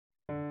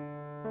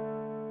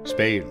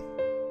Spain.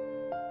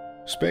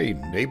 Spain,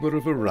 neighbor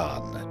of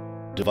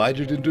Iran,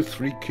 divided into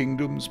three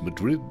kingdoms,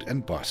 Madrid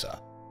and Barca.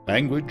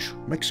 Language,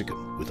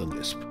 Mexican with a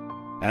lisp.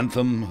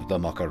 Anthem, the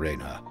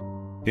Macarena.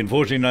 In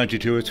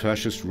 1492, its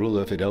fascist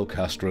ruler Fidel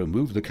Castro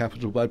moved the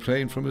capital by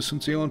plane from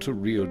Asuncion to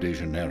Rio de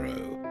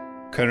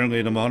Janeiro.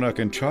 Currently, the monarch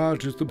in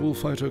charge is the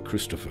bullfighter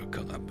Christopher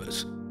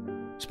Columbus.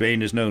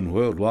 Spain is known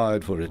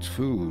worldwide for its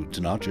foods: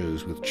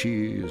 nachos with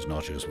cheese,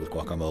 nachos with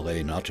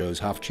guacamole, nachos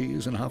half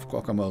cheese and half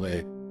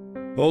guacamole.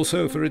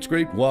 Also for its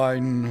great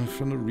wine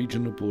from the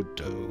region of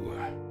Bordeaux.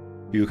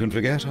 You can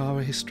forget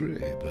our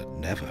history, but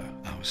never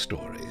our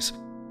stories.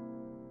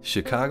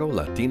 Chicago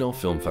Latino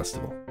Film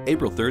Festival,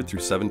 April 3rd through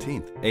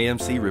 17th,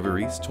 AMC River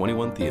East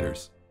 21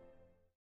 Theaters.